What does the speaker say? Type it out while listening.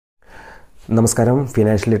നമസ്കാരം,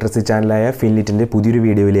 financial literacy ചാനലായ ഫിൻലിറ്റിൻ്റെ പുതിയൊരു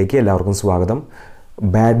വീഡിയോയിലേക്ക് എല്ലാവർക്കും സ്വാഗതം.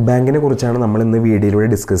 ബാഡ് ബാങ്കിനെ കുറിച്ചാണ് നമ്മൾ ഇന്ന് വീഡിയോയിലൂടെ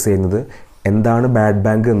ഡിസ്കസ് ചെയ്യുന്നത്. എന്താണ് ബാഡ്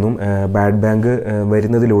ബാങ്ക് എന്നും ബാഡ് ബാങ്ക്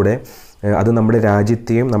വരുന്നതിലൂടെ അത് നമ്മുടെ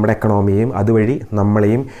രാജ്യത്തെയും നമ്മുടെ എക്കണോമിയെയും അതുവഴി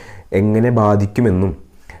നമ്മളെയും എങ്ങനെ ബാധിക്കുമെന്നും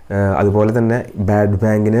അതുപോലെ തന്നെ ബാഡ്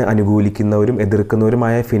ബാങ്കിനെ അനുകൂലിക്കുന്നവരും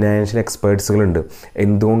എതിർക്കുന്നവരുമായ ഫിനാൻഷ്യൽ എക്സ്പേർട്സുകളുണ്ട്.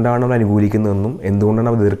 എന്തുകൊണ്ടാണ് അവർ അനുകൂലിക്കുന്നതെന്നും എന്തുകൊണ്ടാണ്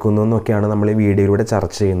അവർ എതിർക്കുന്നതെന്നും ഒക്കെയാണ് നമ്മൾ ഈ വീഡിയോയിലൂടെ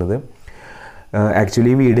ചർച്ച ചെയ്യുന്നത്. ആക്ച്വലി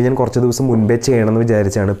ഈ വീഡിയോ ഞാൻ കുറച്ച് ദിവസം മുൻപേ ചെയ്യണമെന്ന്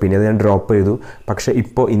വിചാരിച്ചാണ്, പിന്നെ അത് ഞാൻ ഡ്രോപ്പ് ചെയ്തു. പക്ഷേ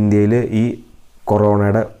ഇപ്പോൾ ഇന്ത്യയിൽ ഈ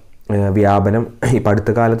കൊറോണയുടെ വ്യാപനം ഇപ്പോൾ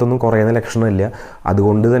അടുത്ത കാലത്തൊന്നും കുറയുന്ന ലക്ഷണമില്ല.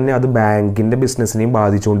 അതുകൊണ്ട് തന്നെ അത് ബാങ്കിൻ്റെ ബിസിനസ്സിനെയും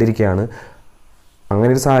ബാധിച്ചുകൊണ്ടിരിക്കുകയാണ്.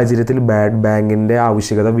 അങ്ങനെ ഒരു സാഹചര്യത്തിൽ ബാഡ് ബാങ്കിൻ്റെ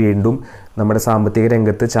ആവശ്യകത വീണ്ടും നമ്മുടെ സാമ്പത്തിക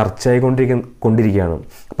രംഗത്ത് ചർച്ചയായിക്കൊണ്ടിരിക്കുകയാണ്.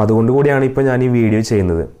 അപ്പോൾ അതുകൊണ്ട് കൂടിയാണ് ഇപ്പോൾ ഞാൻ ഈ വീഡിയോ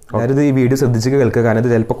ചെയ്യുന്നത്. അതായത് ഈ വീഡിയോ ശ്രദ്ധിച്ച് കേൾക്കുക, കാരണം ഇത്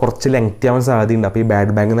ചിലപ്പോൾ കുറച്ച് ലെങ്തി ആവാൻ സാധ്യതയുണ്ട്. അപ്പോൾ ഈ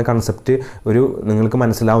ബാഡ് ബാങ്ക് എന്ന കൺസെപ്റ്റ് ഒരു നിങ്ങൾക്ക്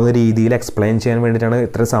മനസ്സിലാവുന്ന രീതിയിൽ എക്സ്പ്ലെയിൻ ചെയ്യാൻ വേണ്ടിയിട്ടാണ്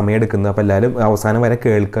ഇത്ര സമയം എടുക്കുന്നത്. അപ്പോൾ എല്ലാവരും അവസാനം വരെ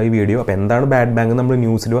കേൾക്കുക ഈ വീഡിയോ. അപ്പോൾ എന്താണ് ബാഡ് ബാങ്ക് നമ്മൾ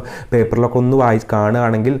ന്യൂസിലോ പേപ്പറിലൊക്കെ ഒന്ന്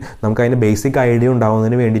കാണുകയാണെങ്കിൽ നമുക്ക് അതിൻ്റെ ബേസിക് ഐഡിയ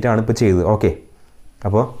ഉണ്ടാവുന്നതിന് വേണ്ടിയിട്ടാണ് ഇപ്പോൾ ചെയ്തത്. ഓക്കെ,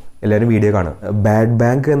 അപ്പോൾ എല്ലാവരും വീഡിയോ കാണും. ബാഡ്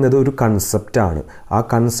ബാങ്ക് എന്നത് ഒരു കൺസെപ്റ്റാണ്. ആ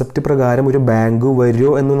കൺസെപ്റ്റ് പ്രകാരം ഒരു ബാങ്ക്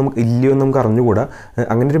വരുമോ എന്ന് നമുക്ക് ഇല്ലയോ എന്ന് നമുക്ക് അറിഞ്ഞുകൂടാ.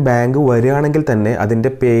 അങ്ങനെ ഒരു ബാങ്ക് വരികയാണെങ്കിൽ തന്നെ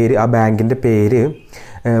അതിൻ്റെ പേര്, ആ ബാങ്കിൻ്റെ പേര്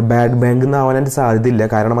ബാഡ് ബാങ്ക് എന്നാവാനായിട്ട് സാധ്യതയില്ല.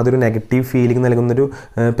 കാരണം അതൊരു നെഗറ്റീവ് ഫീലിംഗ് നൽകുന്നൊരു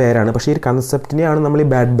പേരാണ്. പക്ഷേ ഈ കൺസെപ്റ്റിനെയാണ് നമ്മൾ ഈ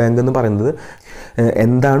ബാഡ് ബാങ്ക് എന്ന് പറയുന്നത്.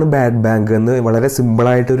 എന്താണ് ബാഡ് ബാങ്ക് എന്ന് വളരെ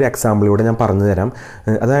സിമ്പിളായിട്ടൊരു എക്സാമ്പിളിലൂടെ ഞാൻ പറഞ്ഞു തരാം.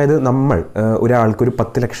 അതായത് നമ്മൾ ഒരാൾക്കൊരു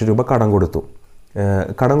 10 ലക്ഷം രൂപ കടം കൊടുത്തു.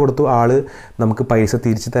 ആൾ നമുക്ക് പൈസ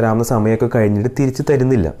തിരിച്ച് തരാവുന്ന സമയമൊക്കെ കഴിഞ്ഞിട്ട് തിരിച്ച്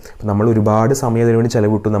തരുന്നില്ല. അപ്പം നമ്മൾ ഒരുപാട് സമയം അതിനു വേണ്ടി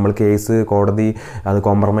ചിലവിട്ടു. നമ്മൾ കേസ്, കോടതി, അത്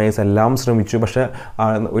കോംപ്രമൈസ് എല്ലാം ശ്രമിച്ചു. പക്ഷേ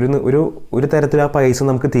ഒരു തരത്തിൽ ആ പൈസ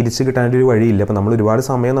നമുക്ക് തിരിച്ച് കിട്ടാനൊരു വഴിയില്ല. അപ്പം നമ്മൾ ഒരുപാട്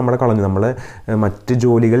സമയം നമ്മളെ കളഞ്ഞു. നമ്മൾ മറ്റ്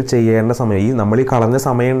ജോലികൾ ചെയ്യേണ്ട സമയം, നമ്മൾ ഈ കളഞ്ഞ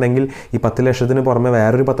സമയം ഉണ്ടെങ്കിൽ ഈ 10 ലക്ഷത്തിന് പുറമെ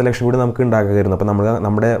വേറൊരു 10 ലക്ഷം കൂടി നമുക്ക് ഉണ്ടാക്കാമായിരുന്നു. അപ്പം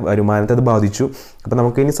നമ്മുടെ വരുമാനത്തെ അത് ബാധിച്ചു. അപ്പം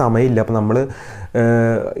നമുക്കിനി സമയമില്ല. അപ്പം നമ്മൾ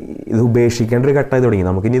ഇത് ഉപേക്ഷിക്കേണ്ട ഒരു ഘട്ടമായി തുടങ്ങി.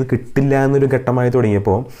 നമുക്കിനി ഇത് കിട്ടില്ല എന്നൊരു ഘട്ടമായി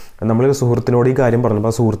തുടങ്ങിയപ്പോൾ നമ്മളൊരു സുഹൃത്തിനോട് ഈ കാര്യം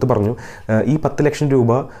പറഞ്ഞപ്പോൾ ആ സുഹൃത്ത് പറഞ്ഞു, ഈ 10 ലക്ഷം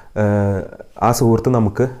രൂപ ആ സുഹൃത്ത്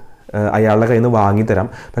നമുക്ക് അയാളുടെ കയ്യിൽ നിന്ന് വാങ്ങിത്തരാം.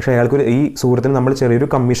 പക്ഷേ അയാൾക്ക് ഈ സുഹൃത്തിന് നമ്മൾ ചെറിയൊരു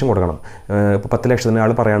കമ്മീഷൻ കൊടുക്കണം. ഇപ്പോൾ 10 ലക്ഷത്തിന്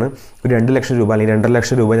ആൾ പറയാണ് ഒരു 2 ലക്ഷം രൂപ അല്ലെങ്കിൽ 2.5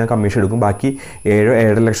 ലക്ഷം രൂപ ഞാൻ കമ്മീഷൻ എടുക്കും, ബാക്കി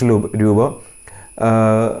 7-7.5 ലക്ഷം രൂപ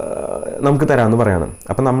നമുക്ക് തരാമെന്ന് പറയാണ്.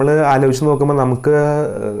 അപ്പം നമ്മൾ ആലോചിച്ച് നോക്കുമ്പോൾ നമുക്ക്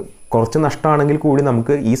കുറച്ച് നഷ്ടമാണെങ്കിൽ കൂടി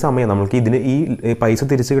നമുക്ക് ഈ സമയം, നമുക്ക് ഈ പൈസ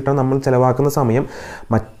തിരിച്ച് കിട്ടാൻ നമ്മൾ ചിലവാക്കുന്ന സമയം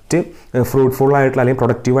മറ്റ് ഫ്രൂട്ട്ഫുൾ ആയിട്ടുള്ള അല്ലെങ്കിൽ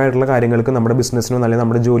പ്രൊഡക്റ്റീവായിട്ടുള്ള കാര്യങ്ങൾക്ക്, നമ്മുടെ ബിസിനസ്സിനോ അല്ലെങ്കിൽ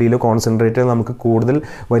നമ്മുടെ ജോലിയിലോ കോൺസെൻട്രേറ്റ് ചെയ്ത് നമുക്ക് കൂടുതൽ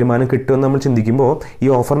വരുമാനം കിട്ടുമെന്ന് നമ്മൾ ചിന്തിക്കുമ്പോൾ ഈ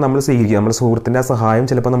ഓഫർ നമ്മൾ സ്വീകരിക്കും. നമ്മുടെ സുഹൃത്തിൻ്റെ ആ സഹായം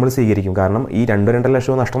ചിലപ്പോൾ നമ്മൾ സ്വീകരിക്കും. കാരണം ഈ 2-2.5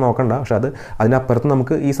 ലക്ഷം നഷ്ടം നോക്കണ്ട, പക്ഷേ അതിനപ്പുറത്ത്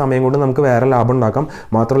നമുക്ക് ഈ സമയം കൊണ്ട് നമുക്ക് വേറെ ലാഭം ഉണ്ടാക്കാം.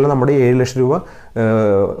 മാത്രമല്ല നമ്മുടെ 7 ലക്ഷം രൂപ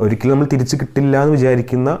ഒരിക്കലും നമ്മൾ തിരിച്ച് കിട്ടില്ല എന്ന്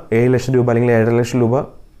വിചാരിക്കുന്ന 7 ലക്ഷം രൂപ അല്ലെങ്കിൽ 7.5 ലക്ഷം രൂപ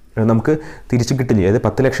നമുക്ക് തിരിച്ച് കിട്ടില്ല. അതായത്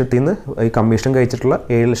 10 ലക്ഷത്തിൽ നിന്ന് ഈ കമ്മീഷൻ കഴിച്ചിട്ടുള്ള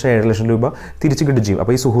 7 ലക്ഷം രൂപ തിരിച്ച് കിട്ടുകയും ചെയ്യും.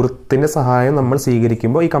 അപ്പോൾ ഈ സുഹൃത്തിൻ്റെ സഹായം നമ്മൾ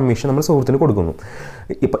സ്വീകരിക്കുമ്പോൾ ഈ കമ്മീഷൻ നമ്മൾ സുഹൃത്തിന് കൊടുക്കുന്നു.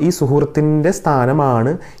 ഇപ്പം ഈ സുഹൃത്തിൻ്റെ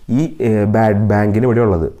സ്ഥാനമാണ് ഈ ബാഡ് ബാങ്കിന് ഇവിടെ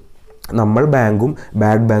ഉള്ളത്. നമ്മൾ ബാങ്കും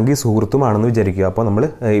ബാഡ് ബാങ്ക് ഈ സുഹൃത്തുമാണെന്ന് വിചാരിക്കുക. അപ്പോൾ നമ്മൾ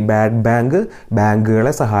ഈ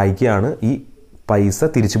ബാങ്കുകളെ സഹായിക്കുകയാണ് ഈ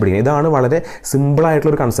പൈസ തിരിച്ചു പിടിക്കുന്നത്. ഇതാണ് വളരെ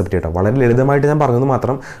സിമ്പിളായിട്ടുള്ളൊരു കൺസെപ്റ്റ് കേട്ടോ. വളരെ ലളിതമായിട്ട് ഞാൻ പറഞ്ഞത്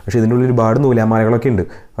മാത്രം, പക്ഷേ ഇതിൻ്റെ ഉള്ളിൽ ഒരുപാട് നൂലാമാലകളൊക്കെ ഉണ്ട്.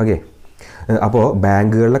 ഓക്കെ, അപ്പോൾ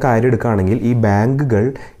ബാങ്കുകളുടെ കാര്യം എടുക്കുകയാണെങ്കിൽ ഈ ബാങ്കുകൾ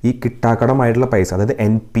ഈ കിട്ടാക്കടമായിട്ടുള്ള പൈസ, അതായത്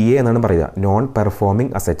NPA എന്നാണ് പറയുക, non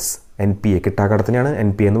performing assets. NPA കിട്ടാക്കടത്തിനാണ്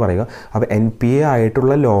NPA എന്ന് പറയുക. അപ്പോൾ NPA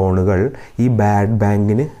ആയിട്ടുള്ള ലോണുകൾ ഈ ബാഡ്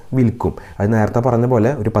ബാങ്കിന് വിൽക്കും. അത് നേരത്തെ പറഞ്ഞ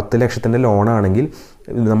പോലെ ഒരു 10 ലക്ഷത്തിൻ്റെ ലോണാണെങ്കിൽ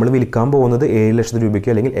നമ്മൾ വിൽക്കാൻ പോകുന്നത് 7 ലക്ഷം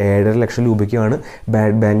രൂപയ്ക്കോ അല്ലെങ്കിൽ 7.5 ലക്ഷം രൂപയ്ക്കാണ്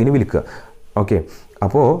ബാഡ് ബാങ്കിന് വിൽക്കുക. ഓക്കെ,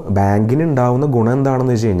 അപ്പോൾ ബാങ്കിന് ഉണ്ടാകുന്ന ഗുണം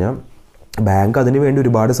എന്താണെന്ന് വെച്ച് കഴിഞ്ഞാൽ ബാങ്ക് അതിന് വേണ്ടി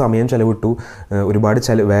ഒരുപാട് സമയം ചിലവിട്ടു, ഒരുപാട്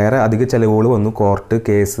വേറെ അധിക ചിലവുകൾ വന്നു, കോർട്ട്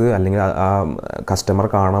കേസ് അല്ലെങ്കിൽ ആ കസ്റ്റമർ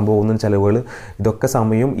കാണാൻ പോകുന്ന ചിലവുകൾ, ഇതൊക്കെ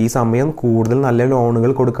ഈ സമയം കൂടുതൽ നല്ല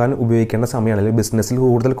ലോണുകൾ കൊടുക്കാൻ ഉപയോഗിക്കേണ്ട സമയമാണ്, അല്ലെങ്കിൽ ബിസിനസ്സിൽ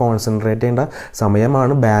കൂടുതൽ കോൺസെൻട്രേറ്റ് ചെയ്യേണ്ട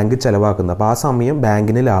സമയമാണ് ബാങ്ക് ചിലവാക്കുന്നത്. അപ്പോൾ ആ സമയം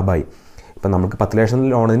ബാങ്കിന് ലാഭമായി. ഇപ്പം നമുക്ക് 10 ലക്ഷം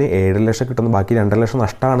ലോണിന് 7 ലക്ഷം കിട്ടുന്നു, ബാക്കി 2.5 ലക്ഷം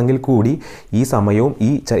നഷ്ടമാണെങ്കിൽ കൂടി ഈ സമയവും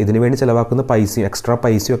ഇതിനു വേണ്ടി ചിലവാക്കുന്ന പൈസയും എക്സ്ട്രാ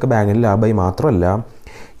പൈസയും ഒക്കെ ബാങ്കിന് ലാഭമായി. മാത്രമല്ല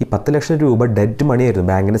ഈ 10 ലക്ഷം രൂപ ഡെഡ് മണി ആയിരുന്നു.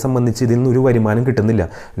 ബാങ്കിനെ സംബന്ധിച്ച് ഇതിൽ നിന്ന് ഒരു വരുമാനം കിട്ടുന്നില്ല.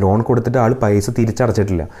 ലോൺ കൊടുത്തിട്ട് ആൾ പൈസ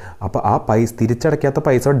തിരിച്ചടച്ചിട്ടില്ല. അപ്പോൾ ആ തിരിച്ചടയ്ക്കാത്ത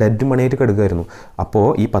പൈസ ഡെഡ് മണി ആയിട്ട് കിടക്കുമായിരുന്നു. അപ്പോൾ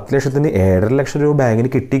ഈ 10 ലക്ഷത്തിന് 7.5 ലക്ഷം രൂപ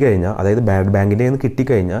ബാങ്കിന് കിട്ടിക്കഴിഞ്ഞാൽ, അതായത് ബാഡ് ബാങ്കിൻ്റെ നിന്ന്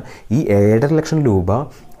കിട്ടിക്കഴിഞ്ഞാൽ ഈ 7.5 ലക്ഷം രൂപ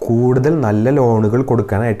കൂടുതൽ നല്ല ലോണുകൾ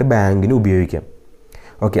കൊടുക്കാനായിട്ട് ബാങ്കിന് ഉപയോഗിക്കാം.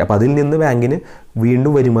 ഓക്കെ, അപ്പോൾ അതിൽ നിന്ന് ബാങ്കിന്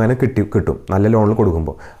വീണ്ടും വരുമാനം കിട്ടും നല്ല ലോണുകൾ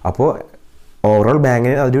കൊടുക്കുമ്പോൾ. അപ്പോൾ ഓവറോൾ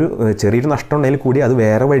ബാങ്കിന് അതൊരു ചെറിയൊരു നഷ്ടം ഉണ്ടെങ്കിൽ കൂടി അത്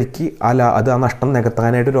വേറെ വഴിക്ക് ആ നഷ്ടം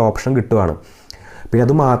നികത്താനായിട്ടൊരു ഓപ്ഷൻ കിട്ടുകയാണ്. പിന്നെ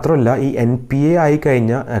അത് മാത്രമല്ല, ഈ NPA ആയി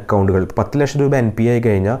കഴിഞ്ഞ അക്കൗണ്ടുകൾ 10 ലക്ഷം രൂപ NPA ആയി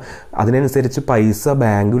കഴിഞ്ഞാൽ അതിനനുസരിച്ച് പൈസ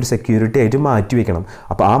ബാങ്ക് ഒരു സെക്യൂരിറ്റി ആയിട്ട് മാറ്റി വെക്കണം.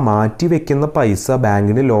 അപ്പോൾ ആ മാറ്റി വെക്കുന്ന പൈസ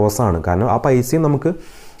ബാങ്കിന് ലോസാണ്. കാരണം ആ പൈസയും നമുക്ക്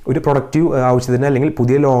ഒരു പ്രൊഡക്റ്റീവ് ആവശ്യത്തിന് അല്ലെങ്കിൽ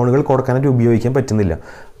പുതിയ ലോണുകൾ കൊടുക്കാനായിട്ട് ഉപയോഗിക്കാൻ പറ്റുന്നില്ല.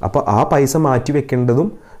 അപ്പോൾ ആ പൈസ മാറ്റി വെക്കേണ്ടതും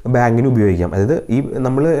ബാങ്കിന് ഉപയോഗിക്കാം. അതായത് ഈ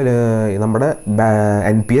നമ്മൾ നമ്മുടെ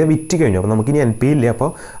NPA വിറ്റ് കഴിഞ്ഞു, അപ്പോൾ നമുക്കിനി NPA ഇല്ല, അപ്പോൾ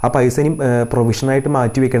ആ പൈസ ഇനി പ്രൊവിഷനായിട്ട്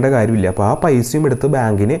മാറ്റി വെക്കേണ്ട കാര്യമില്ല. അപ്പോൾ ആ പൈസയും എടുത്ത്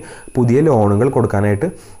ബാങ്കിന് പുതിയ ലോണുകൾ കൊടുക്കാനായിട്ട്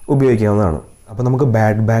ഉപയോഗിക്കാവുന്നതാണ്. അപ്പോൾ നമുക്ക്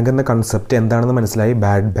ബാഡ് ബാങ്ക് എന്ന കൺസെപ്റ്റ് എന്താണെന്ന് മനസ്സിലായി,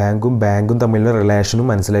 ബാഡ് ബാങ്കും തമ്മിലുള്ള റിലേഷനും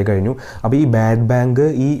മനസ്സിലായി കഴിഞ്ഞു. അപ്പോൾ ഈ ബാഡ് ബാങ്ക്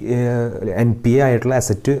ഈ NPA ആയിട്ടുള്ള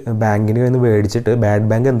അസറ്റ് ബാങ്കിന് കയ്യിൽ നിന്ന് മേടിച്ചിട്ട് ബാഡ്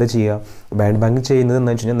ബാങ്ക് എന്താ ചെയ്യുക? ബാഡ് ബാങ്ക് ചെയ്യുന്നത്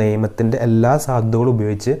എന്താണെന്ന് വെച്ച് കഴിഞ്ഞാൽ നിയമത്തിൻ്റെ എല്ലാ സാധ്യതകളും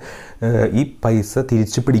ഉപയോഗിച്ച് ഈ പൈസ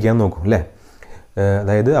തിരിച്ചു പിടിക്കാൻ നോക്കും അല്ലേ.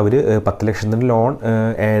 അതായത് അവർ 10 ലക്ഷത്തിൻ്റെ ലോൺ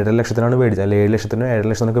 7.5 ലക്ഷത്തിനാണ് മേടിച്ചത്, അല്ലെങ്കിൽ 7 ലക്ഷത്തിനോ 7.5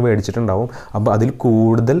 ലക്ഷത്തിനൊക്കെ മേടിച്ചിട്ടുണ്ടാവും. അപ്പോൾ അതിൽ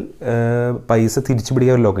കൂടുതൽ പൈസ തിരിച്ചു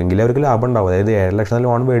പിടിക്കാമല്ലോ, എങ്കിലും അവർക്ക് ലാഭം ഉണ്ടാവും. അതായത് 7 ലക്ഷം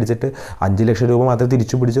ലോൺ മേടിച്ചിട്ട് 5 ലക്ഷം രൂപ മാത്രമേ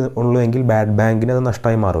തിരിച്ചു പിടിച്ചുള്ളൂ എങ്കിൽ ബാഡ് ബാങ്കിന് അത്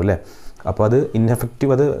നഷ്ടമായി മാറും അല്ലേ. അപ്പോൾ അത്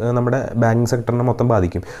ഇൻഎഫക്റ്റീവ്, അത് നമ്മുടെ ബാങ്കിങ് സെക്ടറിനെ മൊത്തം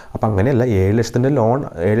ബാധിക്കും. അപ്പോൾ അങ്ങനെയല്ല, 7 ലക്ഷത്തിൻ്റെ ലോൺ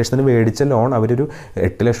 7 ലക്ഷത്തിന് മേടിച്ച ലോൺ അവരൊരു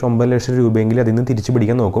 8 ലക്ഷം 9 ലക്ഷം രൂപയെങ്കിലും അതിൽ നിന്ന് തിരിച്ചു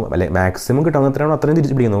പിടിക്കാൻ നോക്കും. അല്ലെ മാക്സിമം കിട്ടാവുന്ന എത്രയാണോ അത്രയും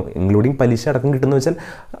തിരിച്ചു പിടിക്കാൻ നോക്കും, ഇൻക്ലൂഡിങ് പലിശ അടക്കം കിട്ടുന്ന വെച്ചാൽ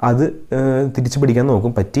അത് തിരിച്ചു പിടിക്കാൻ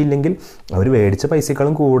നോക്കും. പറ്റിയില്ലെങ്കിൽ അവർ മേടിച്ച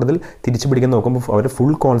പൈസയേക്കാളും കൂടുതൽ തിരിച്ചു പിടിക്കാൻ നോക്കും. അപ്പോൾ അവരുടെ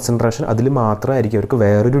ഫുൾ കോൺസെൻട്രേഷൻ അതിൽ മാത്രമായിരിക്കും, അവർക്ക്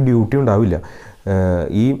വേറൊരു ഡ്യൂട്ടി ഉണ്ടാവില്ല.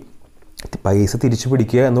 ഈ പൈസ തിരിച്ചു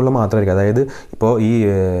പിടിക്കുക എന്നുള്ളത് മാത്രമായിരിക്കും. അതായത് ഇപ്പോൾ ഈ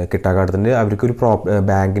കിട്ടാക്കാട്ടത്തിൻ്റെ അവർക്കൊരു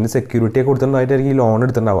ബാങ്കിന് സെക്യൂരിറ്റിയൊക്കെ കൊടുത്തിട്ടുണ്ടായിട്ടായിരിക്കും ഈ ലോൺ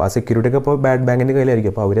എടുത്തിട്ടുണ്ടാവും. ആ സെക്യൂരിറ്റിയൊക്കെ ഇപ്പോൾ ബാഡ് ബാങ്കിൻ്റെ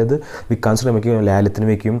കയ്യിലായിരിക്കും. അപ്പോൾ അവരത് വിൽക്കാൻ ശ്രമിക്കും, ലേലത്തിന്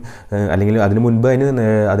വയ്ക്കും, അല്ലെങ്കിൽ അതിന് മുൻപ്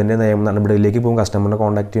അതിൻ്റെ നിയമ നടപടിയിലേക്ക് പോകും, കസ്റ്റമറിനെ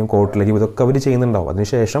കോൺടാക്ട് ചെയ്യും, കോർട്ടിലേക്ക് പോകും. ഇതൊക്കെ അവർ ചെയ്യുന്നുണ്ടാവും.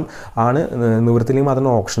 അതിനുശേഷം ആണ് നിവൃത്തിയിലേക്ക് മാത്രം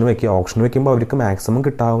ഓപ്ഷൻ വയ്ക്കുക. ഓപ്ഷൻ വയ്ക്കുമ്പോൾ അവർക്ക് മാക്സിമം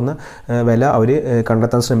കിട്ടാവുന്ന വില അവർ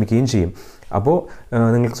കണ്ടെത്താൻ ശ്രമിക്കുകയും ചെയ്യും. അപ്പോൾ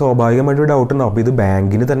നിങ്ങൾക്ക് സ്വാഭാവികമായിട്ടൊരു ഡൗട്ട് ഉണ്ടാവും, അപ്പോൾ ഇത്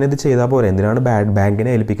ബാങ്കിന് തന്നെ ഇത് ചെയ്താൽ പോരെ, എന്തിനാണ് ബാഡ്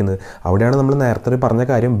ബാങ്കിനെ ഏൽപ്പിക്കുന്നത്? അവിടെയാണ് നമ്മൾ നേരത്തെ പറഞ്ഞ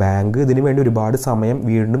കാര്യം, ബാങ്ക് ഇതിന് വേണ്ടി ഒരുപാട് സമയം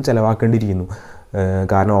വീണ്ടും ചിലവാക്കേണ്ടിയിരിക്കുന്നു.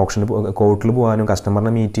 കാരണം കോർട്ടിൽ പോകാനും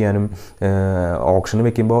കസ്റ്റമറിനെ മീറ്റ് ചെയ്യാനും ഓപ്ഷന്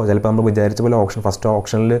വെക്കുമ്പോൾ ചിലപ്പോൾ നമ്മൾ വിചാരിച്ച പോലെ ഫസ്റ്റ്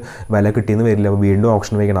ഓപ്ഷനിൽ വില കിട്ടിയെന്ന് വരില്ല, അപ്പോൾ വീണ്ടും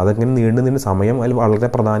ഓപ്ഷൻ വയ്ക്കണം. അതൊക്കെ നീണ്ടു സമയം അതിൽ വളരെ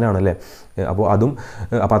പ്രധാനമാണല്ലേ. അപ്പോൾ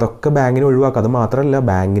അതൊക്കെ ബാങ്കിന് ഒഴിവാക്കുക. അത് മാത്രമല്ല,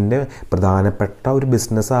 ബാങ്കിൻ്റെ പ്രധാനപ്പെട്ട ഒരു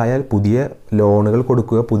ബിസിനസ്സായാൽ പുതിയ ലോണുകൾ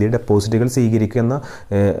കൊടുക്കുക, പുതിയ ഡെപ്പോസിറ്റുകൾ സ്വീകരിക്കുക എന്ന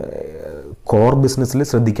കോർ ബിസിനസ്സിൽ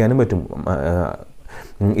ശ്രദ്ധിക്കാനും പറ്റും.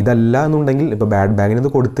 ഇതല്ല എന്നുണ്ടെങ്കിൽ, ഇപ്പോൾ ബാഡ് ബാങ്കിന് ഇത്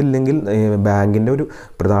കൊടുത്തില്ലെങ്കിൽ ബാങ്കിൻ്റെ ഒരു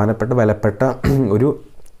പ്രധാനപ്പെട്ട വിലപ്പെട്ട ഒരു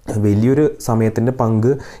വലിയൊരു സമയത്തിൻ്റെ പങ്ക്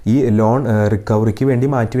ഈ ലോൺ റിക്കവറിക്ക് വേണ്ടി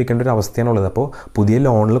മാറ്റി വെക്കേണ്ട ഒരു അവസ്ഥയാണുള്ളത്. അപ്പോൾ പുതിയ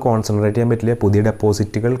ലോണിൽ കോൺസെൻട്രേറ്റ് ചെയ്യാൻ പറ്റില്ല, പുതിയ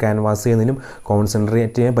ഡെപ്പോസിറ്റുകൾ ക്യാൻവാസ് ചെയ്യുന്നതിനും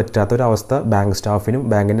കോൺസെൻട്രേറ്റ് ചെയ്യാൻ പറ്റാത്തൊരവസ്ഥ ബാങ്ക് സ്റ്റാഫിനും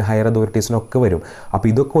ബാങ്കിൻ്റെ ഹയർ അതോറിറ്റീസിനും ഒക്കെ വരും. അപ്പോൾ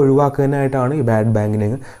ഇതൊക്കെ ഒഴിവാക്കാനായിട്ടാണ് ഈ ബാഡ് ബാങ്കിന്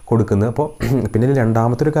കൊടുക്കുന്നത്. അപ്പോൾ പിന്നെ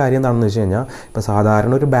രണ്ടാമത്തെ ഒരു കാര്യം എന്താണെന്ന് വെച്ച് കഴിഞ്ഞാൽ, ഇപ്പോൾ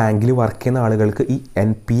സാധാരണ ഒരു ബാങ്കിൽ വർക്ക് ചെയ്യുന്ന ആളുകൾക്ക് ഈ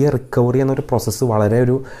NPA റിക്കവറി എന്നൊരു പ്രോസസ്സ് വളരെ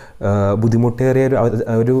ഒരു ബുദ്ധിമുട്ടേറിയ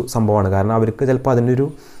ഒരു സംഭവമാണ്. കാരണം അവർക്ക് ചിലപ്പോൾ അതിൻ്റെ ഒരു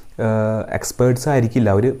എക്സ്പേർട്സ് ആയിരിക്കില്ല,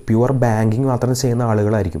 അവർ പ്യുവർ ബാങ്കിങ് മാത്രം ചെയ്യുന്ന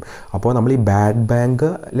ആളുകളായിരിക്കും. അപ്പോൾ നമ്മൾ ഈ ബാഡ്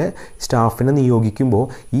ബാങ്കിലെ സ്റ്റാഫിനെ നിയോഗിക്കുമ്പോൾ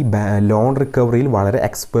ഈ ലോൺ റിക്കവറിയിൽ വളരെ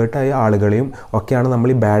എക്സ്പേർട്ടായ ആളുകളെയും ഒക്കെയാണ്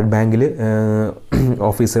നമ്മൾ ഈ ബാഡ് ബാങ്കിൽ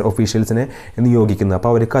ഒഫീഷ്യൽസിനെ നിയോഗിക്കുന്നത്.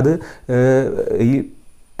 അപ്പോൾ അവർക്കത് ഈ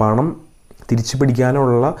പണം തിരിച്ചു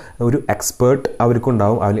പിടിക്കാനുള്ള ഒരു എക്സ്പേർട്ട്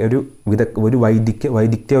അവർക്കുണ്ടാവും, ഒരു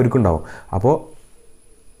വൈദഗ്ധ്യം അവർക്കുണ്ടാവും. അപ്പോൾ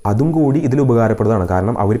അതും കൂടി ഇതിൽ ഉപകാരപ്രദമാണ്.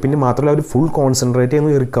 കാരണം അവർ പിന്നെ മാത്രമല്ല, അവർ ഫുൾ കോൺസെൻട്രേറ്റ്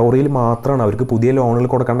ചെയ്യുന്ന റിക്കവറിയിൽ മാത്രമാണ്. അവർക്ക് പുതിയ ലോണുകൾ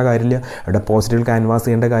കൊടുക്കേണ്ട കാര്യമില്ല, ഡെപ്പോസിറ്റുകൾ ക്യാൻവാസ്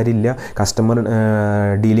ചെയ്യേണ്ട കാര്യമില്ല, കസ്റ്റമർ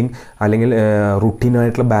ഡീലിംഗ് അല്ലെങ്കിൽ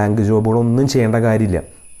റുട്ടീനായിട്ടുള്ള ബാങ്ക് ജോബുകളൊന്നും ചെയ്യേണ്ട കാര്യമില്ല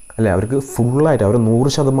അല്ലേ. അവർക്ക് ഫുള്ളായിട്ട് അവർ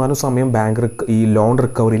 100% സമയം ഈ ലോൺ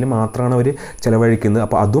റിക്കവറിയിൽ മാത്രമാണ് അവർ ചിലവഴിക്കുന്നത്.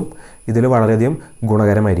 അപ്പോൾ അതും ഇതിൽ വളരെയധികം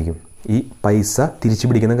ഗുണകരമായിരിക്കും. ഈ പൈസ തിരിച്ചു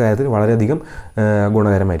പിടിക്കുന്ന കാര്യത്തിൽ വളരെയധികം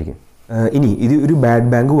ഗുണകരമായിരിക്കും. ഇനി ഇത് ഒരു ബാഡ്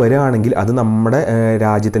ബാങ്ക് വരികയാണെങ്കിൽ അത് നമ്മുടെ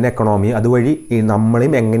രാജ്യത്തിൻ്റെ എക്കണോമി അതുവഴി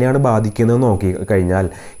നമ്മളെയും എങ്ങനെയാണ് ബാധിക്കുന്നത് നോക്കി കഴിഞ്ഞാൽ,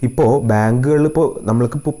 ഇപ്പോൾ ബാങ്കുകളിൽ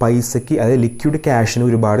നമ്മൾക്കിപ്പോൾ പൈസയ്ക്ക്, അതായത് ലിക്വിഡ് ക്യാഷിന്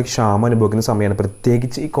ഒരുപാട് ക്ഷാമം അനുഭവിക്കുന്ന സമയമാണ്.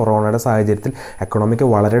 പ്രത്യേകിച്ച് ഈ കൊറോണയുടെ സാഹചര്യത്തിൽ എക്കണോമിക്ക്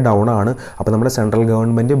വളരെ ഡൗൺ ആണ്. അപ്പോൾ നമ്മുടെ സെൻട്രൽ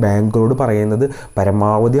ഗവൺമെൻറ് ബാങ്കുകളോട് പറയുന്നത്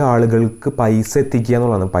പരമാവധി ആളുകൾക്ക് പൈസ എത്തിക്കുക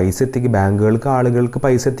എന്നുള്ളതാണ്. ബാങ്കുകൾക്ക് ആളുകൾക്ക്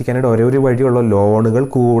പൈസ എത്തിക്കാനായിട്ട് ഒരേ ഒരു വഴിയുള്ള ലോണുകൾ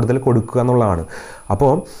കൂടുതൽ കൊടുക്കുക എന്നുള്ളതാണ്.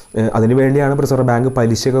 അപ്പോൾ അതിനു വേണ്ടിയാണ് റിസർവ് ബാങ്ക്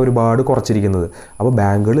പലിശയൊക്കെ ഒരുപാട് കുറച്ചിരിക്കുന്നത്. അപ്പോൾ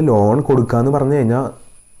ബാങ്കുകൾ ലോൺ കൊടുക്കുക എന്ന് പറഞ്ഞു കഴിഞ്ഞാൽ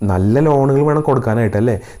നല്ല ലോണുകൾ വേണം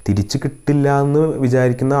കൊടുക്കാനായിട്ടല്ലേ. തിരിച്ച് കിട്ടില്ല എന്ന്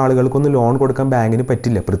വിചാരിക്കുന്ന ആളുകൾക്കൊന്നും ലോൺ കൊടുക്കാൻ ബാങ്കിന്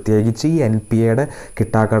പറ്റില്ല. പ്രത്യേകിച്ച് ഈ NPAയുടെ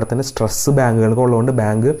കിട്ടാക്കടത്തിൻ്റെ സ്ട്രെസ്സ് ബാങ്കുകൾക്ക് ഉള്ളതുകൊണ്ട്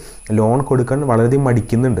ബാങ്ക് ലോൺ കൊടുക്കാൻ വളരെയധികം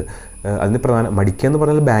മടിക്കുന്നുണ്ട്. അതിന് മടിക്കുക എന്ന്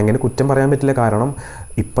പറഞ്ഞാൽ ബാങ്കിന് കുറ്റം പറയാൻ പറ്റില്ല. കാരണം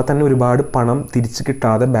ഇപ്പോൾ തന്നെ ഒരുപാട് പണം തിരിച്ച്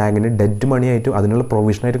കിട്ടാതെ ബാങ്കിന് ഡെഡ് മണി ആയിട്ടും അതിനുള്ള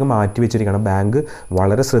പ്രൊവിഷനായിട്ടൊക്കെ മാറ്റി വെച്ചിരിക്കുകയാണ്. ബാങ്ക്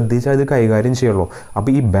വളരെ ശ്രദ്ധിച്ചാൽ ഇത് കൈകാര്യം ചെയ്യുള്ളൂ.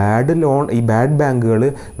 അപ്പോൾ ഈ ബാഡ് ബാങ്കുകൾ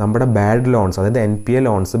നമ്മുടെ ബാഡ് ലോൺസ്, അതായത് NPA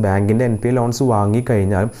ലോൺസ്, ബാങ്കിൻ്റെ NPA ലോൺസ്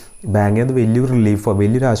വാങ്ങിക്കഴിഞ്ഞാൽ ബാങ്കിന് അത് വലിയൊരു റിലീഫോ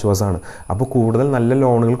വലിയൊരു ആശ്വാസമാണ്. അപ്പോൾ കൂടുതൽ നല്ല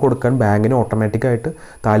ലോണുകൾ കൊടുക്കാൻ ബാങ്കിന് ഓട്ടോമാറ്റിക്കായിട്ട്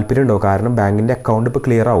താല്പര്യം ഉണ്ടാവും. കാരണം ബാങ്കിൻ്റെ അക്കൗണ്ട് ഇപ്പോൾ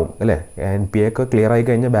ക്ലിയർ ആവും അല്ലേ. NPA ഒക്കെ ക്ലിയർ ആയി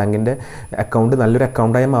കഴിഞ്ഞാൽ ബാങ്കിൻ്റെ അക്കൗണ്ട് നല്ലൊരു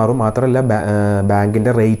അക്കൗണ്ടായി മാറും. മാത്രമല്ല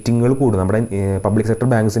ബാങ്കിൻ്റെ റേറ്റിങ്ങുകൾ കൂടും. നമ്മുടെ പബ്ലിക് സെക്ടർ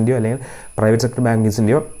ബാങ്ക്സിൻ്റെയോ അല്ലെങ്കിൽ പ്രൈവറ്റ് സെക്ടർ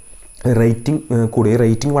ബാങ്കിങ്സിൻ്റെയോ റേറ്റിംഗ് കൂടി.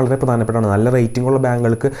 റേറ്റിംഗ് വളരെ പ്രധാനപ്പെട്ടാണ്. നല്ല റേറ്റിംഗ് ഉള്ള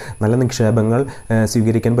ബാങ്കുകൾക്ക് നല്ല നിക്ഷേപങ്ങൾ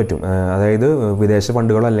സ്വീകരിക്കാൻ പറ്റും. അതായത് വിദേശ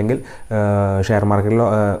ഫണ്ടുകളോ അല്ലെങ്കിൽ ഷെയർ മാർക്കറ്റിലോ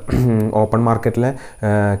ഓപ്പൺ മാർക്കറ്റിലെ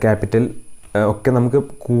ക്യാപിറ്റൽ ഒക്കെ നമുക്ക്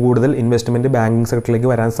കൂടുതൽ ഇൻവെസ്റ്റ്മെൻറ്റ് ബാങ്കിങ് സെക്ടറിലേക്ക്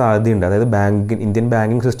വരാൻ സാധ്യതയുണ്ട്. അതായത് ഇന്ത്യൻ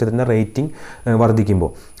ബാങ്കിങ് സിസ്റ്റത്തിൻ്റെ റേറ്റിംഗ് വർദ്ധിക്കുമ്പോൾ.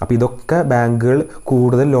 അപ്പോൾ ഇതൊക്കെ ബാങ്കുകൾ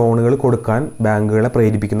കൂടുതൽ ലോണുകൾ കൊടുക്കാൻ ബാങ്കുകളെ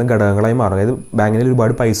പ്രേരിപ്പിക്കുന്ന ഘടകങ്ങളായി മാറും. അതായത് ബാങ്കിന്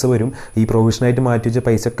ഒരുപാട് പൈസ വരും. ഈ പ്രൊവിഷനായിട്ട് മാറ്റി വെച്ച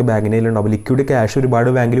പൈസയൊക്കെ ബാങ്കിൻ്റെ കയ്യിലുണ്ടാവും. ലിക്വിഡ് ക്യാഷ് ഒരുപാട്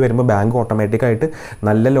ബാങ്കിൽ വരുമ്പോൾ ബാങ്ക് ഓട്ടോമാറ്റിക്കായിട്ട്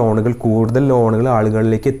നല്ല ലോണുകൾ, കൂടുതൽ ലോണുകൾ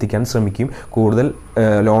ആളുകളിലേക്ക് എത്തിക്കാൻ ശ്രമിക്കും. കൂടുതൽ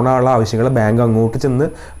ലോണുള്ള ആവശ്യങ്ങൾ ബാങ്ക് അങ്ങോട്ട് ചെന്ന്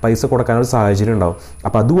പൈസ കൊടുക്കാനൊരു സാഹചര്യം ഉണ്ടാവും.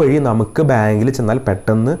 അപ്പോൾ അതുവഴി നമുക്ക് ബാങ്കിൽ ചെന്നാൽ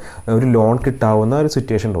പെട്ടെന്ന് ഒരു ലോൺ കിട്ടാവുന്ന ഒരു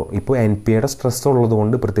സിറ്റുവേഷൻ ഉണ്ടാവും. ഇപ്പോൾ NPAയുടെ സ്ട്രെസ്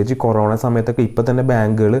ഉള്ളതുകൊണ്ട്, പ്രത്യേകിച്ച് കൊറോണ സമയത്തൊക്കെ ഇപ്പോൾ തന്നെ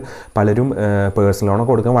ബാങ്കുകൾ പലരും പേഴ്സണൽ ലോൺ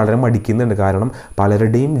കൊടുക്കാൻ വളരെ മടിക്കുന്നുണ്ട്. കാരണം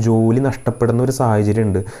പലരുടെയും ജോലി നഷ്ടപ്പെടുന്ന ഒരു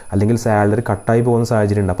സാഹചര്യമുണ്ട്, അല്ലെങ്കിൽ സാലറി കട്ടായി പോകുന്ന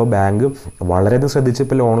സാഹചര്യമുണ്ട്. അപ്പോൾ ബാങ്ക് വളരെയധികം ശ്രദ്ധിച്ച്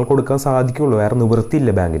ഇപ്പോൾ ലോൺ കൊടുക്കാൻ സാധിക്കുകയുള്ളൂ, വേറെ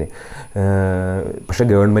നിവൃത്തിയില്ല ബാങ്കിന്. പക്ഷേ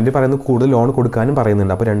ഗവൺമെൻറ് പറയുന്നത് കൂടുതൽ ലോൺ കൊടുക്കാനും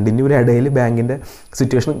പറയുന്നുണ്ട്. അപ്പോൾ രണ്ടിൻ്റെ ഒരു ഇടയിൽ ബാങ്കിൻ്റെ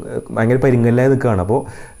സിറ്റുവേഷൻ ഭയങ്കര പരിങ്ങലായി നിൽക്കുകയാണ്. അപ്പോൾ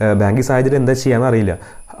ബാങ്ക് സാഹചര്യം എന്താ ചെയ്യാമെന്ന് അറിയില്ല.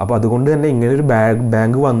 അപ്പോൾ അതുകൊണ്ട് തന്നെ ഇങ്ങനൊരു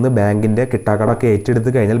ബാങ്ക് വന്ന് ബാങ്കിൻ്റെ കിട്ടാക്കടമൊക്കെ ഏറ്റെടുത്ത്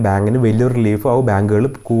കഴിഞ്ഞാൽ ബാങ്കിന് വലിയൊരു റിലീഫ് ആവും. ബാങ്കുകൾ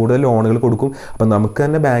കൂടുതൽ ലോണുകൾ കൊടുക്കും. അപ്പോൾ നമുക്ക്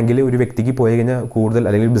തന്നെ ബാങ്കിൽ ഒരു വ്യക്തിക്ക് പോയി കഴിഞ്ഞാൽ കൂടുതൽ,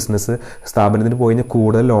 അല്ലെങ്കിൽ ബിസിനസ് സ്ഥാപനത്തിന് പോയി കഴിഞ്ഞാൽ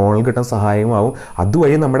കൂടുതൽ ലോണുകൾ കിട്ടാൻ സഹായമാവും.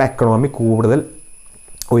 അതുവഴി നമ്മുടെ എക്കണോമി കൂടുതൽ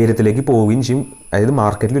ഉയരത്തിലേക്ക് പോവുകയും ചെയ്യും. അതായത്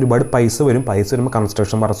മാർക്കറ്റിൽ ഒരുപാട് പൈസ വരുമ്പോൾ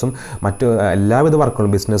കൺസ്ട്രക്ഷൻ വർക്ക്സും മറ്റ് എല്ലാവിധ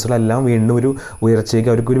വർക്കുകളും ബിസിനസ്സുകളെല്ലാം വീണ്ടും ഒരു ഉയർച്ചയ്ക്ക്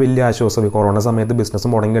അവർക്കൊരു വലിയ ആശ്വാസം. കൊറോണ സമയത്ത് ബിസിനസ്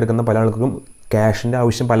മുടങ്ങിയെടുക്കുന്ന പല ആൾക്കും ക്യാഷിൻ്റെ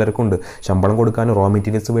ആവശ്യം പലർക്കും ഉണ്ട്. ശമ്പളം കൊടുക്കാനും റോ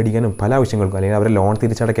മെറ്റീരിയൽസ് മേടിക്കാനും പല ആവശ്യങ്ങൾക്കും, അല്ലെങ്കിൽ അവരെ ലോൺ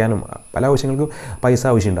തിരിച്ചടയ്ക്കാനും പല ആവശ്യങ്ങൾക്കും പൈസ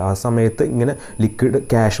ആവശ്യമുണ്ട്. ആ സമയത്ത് ഇങ്ങനെ ലിക്വിഡ്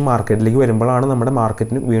ക്യാഷ് മാർക്കറ്റിലേക്ക് വരുമ്പോഴാണ് നമ്മുടെ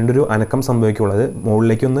മാർക്കറ്റിന് വീണ്ടും ഒരു അനക്കം സംഭവിക്കുകയുള്ളൂ. അത്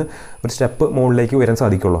മുകളിലേക്കൊന്ന് ഒരു സ്റ്റെപ്പ് മുകളിലേക്ക് വരാൻ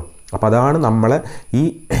സാധിക്കുള്ളൂ. അപ്പോൾ അതാണ് നമ്മളെ ഈ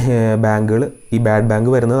ബാങ്കുകൾ, ഈ ബാഡ് ബാങ്ക്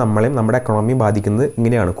വരുന്നത് നമ്മളെയും നമ്മുടെ എക്കണോമിയും ബാധിക്കുന്നത്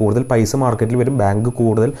ഇങ്ങനെയാണ്. കൂടുതൽ പൈസ മാർക്കറ്റിൽ വരും. ബാങ്ക്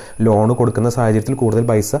കൂടുതൽ ലോൺ കൊടുക്കുന്ന സാഹചര്യത്തിൽ കൂടുതൽ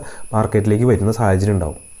പൈസ മാർക്കറ്റിലേക്ക് വരുന്ന സാഹചര്യം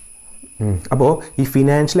ഉണ്ടാവും. അപ്പോൾ ഈ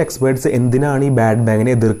ഫിനാൻഷ്യൽ എക്സ്പേർട്സ് എന്തിനാണ് ഈ ബാഡ്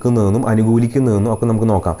ബാങ്കിനെ എതിർക്കുന്നതെന്നും അനുകൂലിക്കുന്നതെന്നും ഒക്കെ നമുക്ക്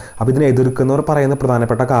നോക്കാം. അപ്പോൾ ഇതിനെ എതിർക്കുന്നവർ പറയുന്ന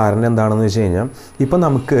പ്രധാനപ്പെട്ട കാരണം എന്താണെന്ന് വെച്ച് കഴിഞ്ഞാൽ, ഇപ്പം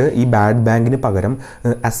നമുക്ക് ഈ ബാഡ് ബാങ്കിന് പകരം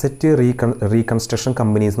അസറ്റ് റീകൺസ്ട്രക്ഷൻ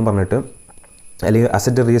കമ്പനീസ് എന്ന് പറഞ്ഞിട്ട്, അല്ലെങ്കിൽ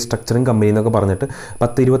അസറ്റ് റീസ്ട്രക്ചറിങ് കമ്പനി എന്നൊക്കെ പറഞ്ഞിട്ട്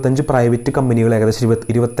 10-25 പ്രൈവറ്റ് കമ്പനികൾ, ഏകദേശം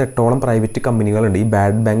 28ഓളം പ്രൈവറ്റ് കമ്പനികളുണ്ട്. ഈ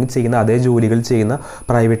ബാഡ് ബാങ്ക് ചെയ്യുന്ന അതേ ജോലികൾ ചെയ്യുന്ന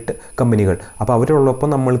പ്രൈവറ്റ് കമ്പനികൾ. അപ്പോൾ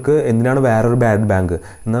അവരുള്ളപ്പോൾ നമ്മൾക്ക് എന്തിനാണ് വേറൊരു ബാഡ് ബാങ്ക്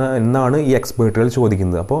എന്നാണ് ഈ എക്സ്പേർട്ടുകൾ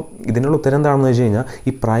ചോദിക്കുന്നത്. അപ്പോൾ ഇതിനുള്ള ഉത്തരം എന്താണെന്ന് വെച്ച് കഴിഞ്ഞാൽ,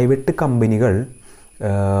 ഈ പ്രൈവറ്റ് കമ്പനികൾ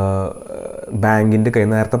ബാങ്കിൻ്റെ കയ്യിൽ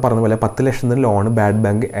നേരത്തെ പറഞ്ഞ പോലെ 10 ലക്ഷത്തിന് ലോൺ ബാഡ്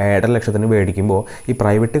ബാങ്ക് 7.5 ലക്ഷത്തിന് മേടിക്കുമ്പോൾ, ഈ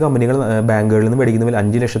പ്രൈവറ്റ് കമ്പനികൾ ബാങ്കുകളിൽ നിന്ന് മേടിക്കുന്നതിൽ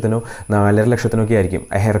 5 ലക്ഷത്തിനോ 4.5 ലക്ഷത്തിനോ ഒക്കെ ആയിരിക്കും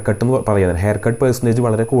ഹെയർ കട്ട് എന്ന് പറയുന്നത്. ഹെയർ കട്ട് പെർസെൻറ്റേജ്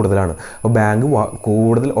വളരെ കൂടുതലാണ്. അപ്പോൾ ബാങ്ക്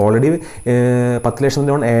കൂടുതൽ ഓൾറെഡി 10 ലക്ഷത്തിന്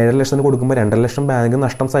ലോൺ 7.5 ലക്ഷത്തിന് കൊടുക്കുമ്പോൾ 2.5 ലക്ഷം ബാങ്ക്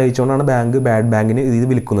നഷ്ടം സഹിച്ചുകൊണ്ടാണ് ബാങ്ക് ബാഡ് ബാങ്കിന് ഇത്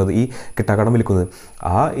വിൽക്കുന്നത്, ഈ കിട്ടാക്കടം വിൽക്കുന്നത്.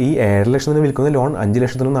 ഈ 7.5 ലക്ഷത്തിന് വിൽക്കുന്ന ലോൺ 5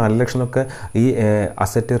 ലക്ഷത്തിനും 4 ലക്ഷത്തിനൊക്കെ ഈ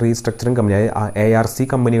അസറ്റ് റീസ്ട്രക്ചറിങ് കമ്പനി, ARC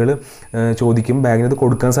കമ്പനികൾ ചോദിക്കും, ബാങ്കിന് ഇത്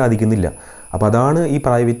കൊടുക്കാൻ സാധിക്കുന്നില്ല. അപ്പോൾ അതാണ് ഈ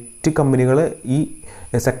പ്രൈവറ്റ് കമ്പനികൾ ഈ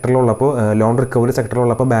സെക്ടറിലുള്ളപ്പോൾ, ലോൺ റിക്കവറി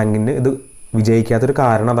സെക്ടറിലുള്ളപ്പോൾ ബാങ്കിന് ഇത് വിജയിക്കാത്തൊരു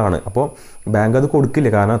കാരണം അതാണ്. അപ്പോൾ ബാങ്ക് അത് കൊടുക്കില്ല.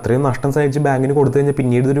 കാരണം അത്രയും നഷ്ടം സഹിച്ച് ബാങ്കിന് കൊടുത്തു കഴിഞ്ഞാൽ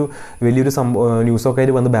പിന്നീട് ഇതൊരു വലിയൊരു ന്യൂസൊക്കെ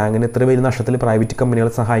ആയിട്ട് വന്ന് ബാങ്കിന് ഇത്ര വലിയ നഷ്ടത്തിൽ പ്രൈവറ്റ്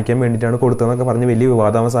കമ്പനികളെ സഹായിക്കാൻ വേണ്ടിയിട്ടാണ് കൊടുത്തതെന്നൊക്കെ പറഞ്ഞ് വലിയ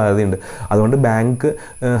വിവാദമാവാൻ സാധ്യതയുണ്ട്. അതുകൊണ്ട് ബാങ്ക്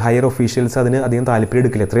ഹയർ ഒഫീഷ്യൽസ് അതിന് അധികം താല്പര്യം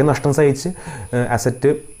എടുക്കില്ല. ഇത്രയും നഷ്ടം സഹിച്ച്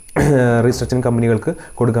അസറ്റ് റീസ്ട്രക്ചറിങ് കമ്പനികൾക്ക്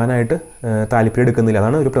കൊടുക്കാനായിട്ട് താല്പര്യം എടുക്കുന്നില്ല.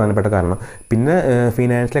 അതാണ് ഒരു പ്രധാനപ്പെട്ട കാരണം. പിന്നെ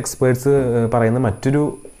ഫിനാൻഷ്യൽ എക്സ്പേർട്സ് പറയുന്ന മറ്റൊരു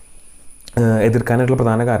എതിർക്കാനായിട്ടുള്ള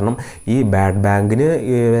പ്രധാന കാരണം, ഈ ബാഡ് ബാങ്കിന്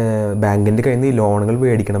ബാങ്കിൻ്റെ കയ്യിൽ നിന്ന് ഈ ലോണുകൾ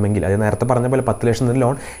മേടിക്കണമെങ്കിൽ, അതായത് നേരത്തെ പറഞ്ഞ പോലെ 10 ലക്ഷത്തിന്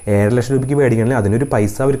ലോൺ 7.5 ലക്ഷം രൂപയ്ക്ക് മേടിക്കണമെങ്കിൽ അതിനൊരു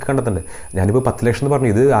പൈസ അവർക്ക് കണ്ടെത്തുന്നുണ്ട്. ഞാനിപ്പോൾ 10 ലക്ഷം എന്ന്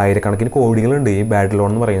പറഞ്ഞു, ഇത് ആയിരക്കണക്കിന് കോടികളുണ്ട് ഈ ബാഡ് ലോൺ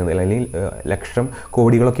എന്ന് പറയുന്നത്, അല്ലെങ്കിൽ ലക്ഷം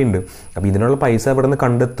കോടികളൊക്കെ ഉണ്ട്. അപ്പോൾ ഇതിനുള്ള പൈസ എവിടെ നിന്ന്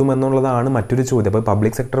കണ്ടെത്തും എന്നുള്ളതാണ് മറ്റൊരു ചോദ്യം. അപ്പോൾ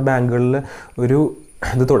പബ്ലിക് സെക്ടർ ബാങ്കുകളിൽ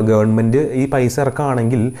ഗവൺമെൻറ് ഈ പൈസ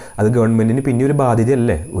ഇറക്കുകയാണെങ്കിൽ അത് ഗവൺമെൻറ്റിന് പിന്നെ ഒരു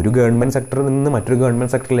ബാധ്യതയല്ലേ. ഒരു ഗവൺമെൻറ് സെക്ടറിൽ നിന്ന് മറ്റൊരു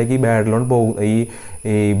ഗവൺമെൻറ് സെക്ടറിലേക്ക് ഈ ബാഡ് ലോൺ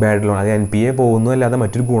ഈ ബാഡ് ലോൺ, അത് NPA പോകുന്നു അല്ലാതെ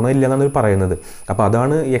മറ്റൊരു ഗുണമില്ല എന്നാണ് അവർ പറയുന്നത്. അപ്പോൾ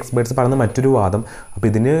അതാണ് ഈ എക്സ്പേർട്സ് പറയുന്ന മറ്റൊരു വാദം. അപ്പോൾ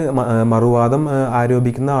ഇതിന് മറുവാദം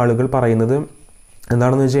ആരോപിക്കുന്ന ആളുകൾ പറയുന്നത്,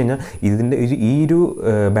 എന്താണെന്ന് വെച്ച് കഴിഞ്ഞാൽ ഇതിൻ്റെ ഈ ഒരു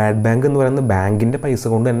ബാഡ് ബാങ്ക് എന്ന് പറയുന്ന ബാങ്കിൻ്റെ പൈസ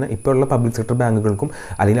കൊണ്ട് തന്നെ ഇപ്പോൾ ഉള്ള പബ്ലിക് സെക്ടർ ബാങ്കുകൾക്കും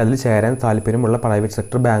അല്ലെങ്കിൽ അതിൽ ചേരാൻ താല്പര്യമുള്ള പ്രൈവറ്റ്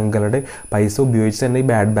സെക്ടർ ബാങ്കുകളുടെ പൈസ ഉപയോഗിച്ച് തന്നെ ഈ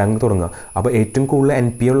ബാഡ് ബാങ്ക് തുടങ്ങുക. അപ്പോൾ ഏറ്റവും കൂടുതൽ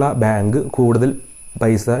NPA ഉള്ള ബാങ്ക് കൂടുതൽ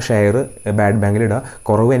പൈസ ഷെയർ ബാഡ് ബാങ്കിലിടുക,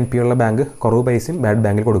 കുറവ് NPA ഉള്ള ബാങ്ക് കുറവ് പൈസയും ബാഡ്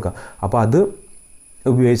ബാങ്കിൽ കൊടുക്കുക. അപ്പോൾ അത്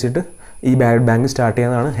ഉപയോഗിച്ചിട്ട് ഈ ബാഡ് ബാങ്ക് സ്റ്റാർട്ട്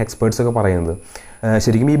ചെയ്യാനാണ് എക്സ്പേർട്സൊക്കെ പറയുന്നത്.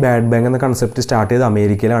 ശരിക്കും ഈ ബാഡ് ബാങ്ക് എന്ന കൺസെപ്റ്റ് സ്റ്റാർട്ട് ചെയ്തത്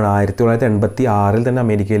അമേരിക്കയിലാണ്. 1986 തന്നെ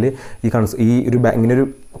അമേരിക്കയിൽ ഈ ഒരു ഇങ്ങനൊരു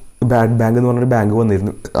ബാഡ് ബാങ്ക് എന്ന് പറഞ്ഞൊരു ബാങ്ക്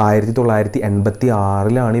വന്നിരുന്നു.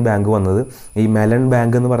 1986 ഈ ബാങ്ക് വന്നത്. ഈ മെലൺ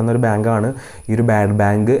ബാങ്ക് എന്ന് പറയുന്ന ഒരു ബാങ്കാണ് ഈ ഒരു ബാഡ്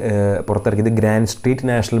ബാങ്ക് പുറത്തിറക്കിയത്. ഗ്രാൻഡ് സ്ട്രീറ്റ്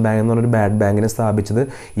നാഷണൽ ബാങ്ക് എന്ന് പറഞ്ഞൊരു ബാഡ് ബാങ്കിനെ സ്ഥാപിച്ചത്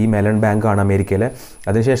ഈ മെലൺ ബാങ്കാണ് അമേരിക്കയിലെ.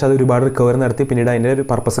 അതിനുശേഷം അത് ഒരുപാട് റിക്കവറി നടത്തി പിന്നീട് അതിൻ്റെ ഒരു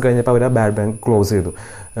പർപ്പസ് കഴിഞ്ഞപ്പോൾ അവർ ആ ബാഡ് ബാങ്ക് ക്ലോസ് ചെയ്തു.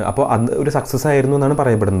 അപ്പോൾ അത് ഒരു സക്സസ് ആയിരുന്നു എന്നാണ്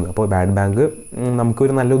പറയപ്പെടുന്നത്. അപ്പോൾ ബാഡ് ബാങ്ക്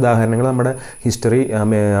നമുക്കൊരു നല്ല ഉദാഹരണങ്ങൾ നമ്മുടെ ഹിസ്റ്ററി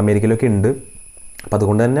അമേരിക്കയിലൊക്കെ ഉണ്ട്. അപ്പോൾ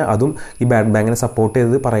അതുകൊണ്ട് തന്നെ അതും ഈ ബാഡ് ബാങ്കിനെ സപ്പോർട്ട്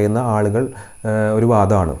ചെയ്ത് പറയുന്ന ആളുകൾ ഒരു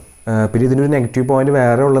വാദമാണ്. പിന്നെ ഇതിനൊരു നെഗറ്റീവ് പോയിന്റ്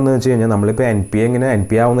വേറെ ഉള്ളതെന്ന് വെച്ച് കഴിഞ്ഞാൽ നമ്മളിപ്പോൾ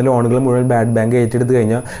NPA ആവുന്ന ലോണുകൾ മുഴുവൻ ബാഡ് ബാങ്ക് ഏറ്റെടുത്ത്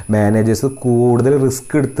കഴിഞ്ഞാൽ മാനേജേഴ്സ് കൂടുതൽ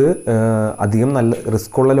റിസ്ക് എടുത്ത് അധികം നല്ല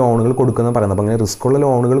റിസ്ക്കുള്ള ലോണുകൾ കൊടുക്കുന്ന പറയുന്നത്. അപ്പോൾ അങ്ങനെ റിസ്ക്കുള്ള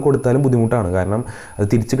ലോണുകൾ കൊടുത്താലും ബുദ്ധിമുട്ടാണ്. കാരണം അത്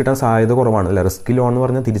തിരിച്ച് കിട്ടാൻ സാധ്യത കുറവാണ്. അല്ല, റിസ്ക് ലോൺ എന്ന്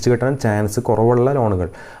പറഞ്ഞാൽ തിരിച്ച് കിട്ടാൻ ചാൻസ് കുറവുള്ള ലോണുകൾ.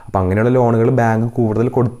 അപ്പോൾ അങ്ങനെയുള്ള ലോണുകൾ ബാങ്ക് കൂടുതൽ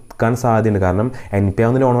കൊടുക്കാൻ സാധ്യതയുണ്ട്. കാരണം NPA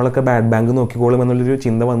ആവുന്ന ലോണുകളൊക്കെ ബാഡ് ബാങ്ക് നോക്കിക്കോളും എന്നുള്ളൊരു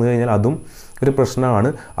ചിന്ത വന്നു കഴിഞ്ഞാൽ അതും ഒരു പ്രശ്നമാണ്.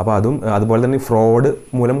 അപ്പോൾ അതുപോലെ തന്നെ ഫ്രോഡ്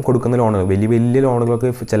മൂലം കൊടുക്കുന്ന ലോണുകൾ, വലിയ ലോണുകളൊക്കെ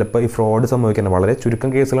ചിലപ്പോൾ ഈ ഫ്രോഡ് സംഭവിക്കുന്നത് വളരെ ചുരുക്കം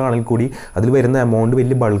കേസുകളാണെങ്കിൽ കൂടി അതിൽ വരുന്ന എമൗണ്ട്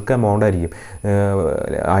വലിയ ബൾക്ക് എമൗണ്ട് ആയിരിക്കും.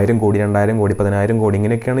 1000 കോടി 2000 കോടി 10000 കോടി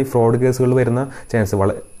ഇങ്ങനെയൊക്കെയാണ് ഈ ഫ്രോഡ് കേസുകൾ വരുന്ന ചാൻസ്.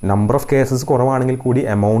 നമ്പർ ഓഫ് കേസസ് കുറവാണെങ്കിൽ കൂടി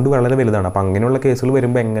എമൗണ്ട് വളരെ വലുതാണ്. അപ്പോൾ അങ്ങനെയുള്ള കേസുകൾ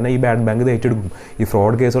വരുമ്പോൾ എങ്ങനെ ഈ ബാഡ് ബാങ്ക് ഇത് ഏറ്റെടുക്കും? ഈ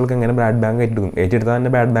ഫ്രോഡ് കേസുകൾക്ക് എങ്ങനെ ബാഡ് ബാങ്ക് ഏറ്റെടുത്താൽ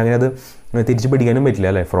തന്നെ ബാഡ് ബാങ്കിന് അത് തിരിച്ച് പിടിക്കാനും പറ്റില്ല,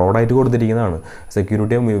 അല്ലേ? ഫ്രോഡായിട്ട് കൊടുത്തിരിക്കുന്നതാണ്.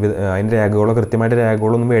 സെക്യൂരിറ്റി അതിൻ്റെ കൃത്യമായിട്ട്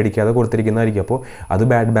രേഖകളൊന്നും മേടിക്കാതെ കൊടുത്തിരിക്കുന്നതായിരിക്കും. അപ്പോൾ അത്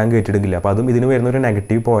ബാഡ് ബാങ്ക് ഏറ്റെടുക്കില്ല. അപ്പോൾ അതും ഇതിന് വരുന്ന ഒരു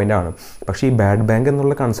നെഗറ്റീവ് പോയിൻ്റാണ്. പക്ഷേ ഈ ബാഡ് ബാങ്ക്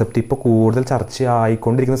എന്നുള്ള കൺസെപ്റ്റ് ഇപ്പോൾ കൂടുതൽ ചർച്ച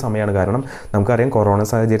ആയിക്കൊണ്ടിരിക്കുന്ന സമയമാണ്. കാരണം നമുക്കറിയാം, കൊറോണ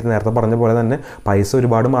സാഹചര്യത്തിൽ നേരത്തെ പറഞ്ഞ പോലെ തന്നെ പൈസ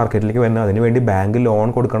ഒരുപാട് മാർക്കറ്റിലേക്ക് വരുന്നത്. അതിനുവേണ്ടി ബാങ്ക് ലോൺ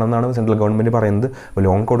കൊടുക്കണം എന്നാണ് സെൻട്രൽ ഗവൺമെൻറ് പറയുന്നത്. അപ്പോൾ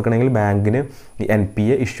ലോൺ കൊടുക്കണമെങ്കിൽ ബാങ്കിന്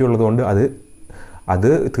NPA ഇഷ്യൂ ഉള്ളതുകൊണ്ട് അത്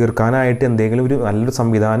തീർക്കാനായിട്ട് എന്തെങ്കിലും ഒരു നല്ലൊരു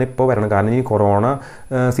സംവിധാനം ഇപ്പോൾ വരണം. കാരണം ഈ കൊറോണ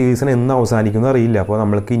സീസൺ എന്ന് അവസാനിക്കുന്നത് അറിയില്ല. അപ്പോൾ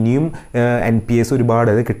നമ്മൾക്ക് ഇനിയും NPAs ഒരുപാട്,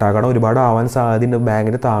 അതായത് കിട്ടാക്കടം ഒരുപാട് ആവാൻ സാധ്യതയുണ്ട്.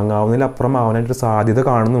 ബാങ്കിന് താങ്ങാവുന്നതിലപ്പുറം ആവാനായിട്ടൊരു സാധ്യത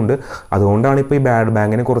കാണുന്നുണ്ട്. അതുകൊണ്ടാണ് ഇപ്പോൾ ഈ ബാഡ്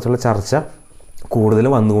ബാങ്കിനെ കുറിച്ചുള്ള ചർച്ച കൂടുതൽ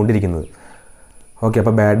വന്നുകൊണ്ടിരിക്കുന്നത്. ഓക്കെ,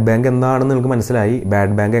 അപ്പോൾ ബാഡ് ബാങ്ക് എന്താണെന്ന് നിങ്ങൾക്ക് മനസ്സിലായി.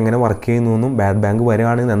 ബാഡ് ബാങ്ക് എങ്ങനെ വർക്ക് ചെയ്യുന്നതെന്നും ബാഡ് ബാങ്ക്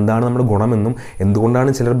വരികയാണെങ്കിൽ എന്താണ് നമ്മുടെ ഗുണമെന്നും എന്തുകൊണ്ടാണ്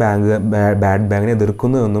ചിലർ ബാഡ് ബാങ്കിനെ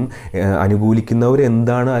എതിർക്കുന്നതെന്നും അനുകൂലിക്കുന്നവർ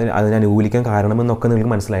എന്താണ് അതിനെ അനുകൂലിക്കാൻ കാരണമെന്നൊക്കെ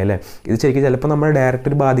നിങ്ങൾക്ക് മനസ്സിലായി, അല്ലേ? ഇത് ശരിക്കും ചിലപ്പോൾ നമ്മൾ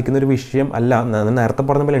ഡയറക്റ്റ് ബാധിക്കുന്ന ഒരു വിഷയം അല്ല. നേരത്തെ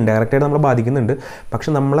പറഞ്ഞ പോലെ ഇൻഡയറക്റ്റായിട്ട് നമ്മളെ ബാധിക്കുന്നുണ്ട്.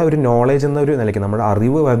 പക്ഷെ നമ്മളെ ഒരു നോളേജ് എന്ന ഒരു നിലയ്ക്ക്, നമ്മുടെ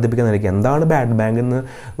അറിവ് വർദ്ധിപ്പിക്കുന്ന നിലയ്ക്ക് എന്താണ് ബാഡ് ബാങ്ക് എന്ന്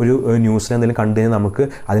ഒരു ന്യൂസിൽ എന്തെങ്കിലും കണ്ടു കഴിഞ്ഞാൽ നമുക്ക്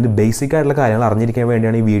അതിൻ്റെ ബേസിക് ആയിട്ടുള്ള കാര്യങ്ങൾ അറിഞ്ഞിരിക്കാൻ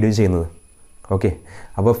വേണ്ടിയാണ് ഈ വീഡിയോ ചെയ്യുന്നത്. ഓക്കെ,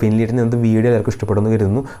 അപ്പോൾ ഫിൻലിറ്റിൻ്റെ വീഡിയോ എല്ലാവർക്കും ഇഷ്ടപ്പെടുന്നു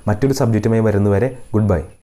കരുതുന്നു. മറ്റൊരു സബ്ജക്റ്റുമായി വരുന്നവരെ ഗുഡ് ബൈ.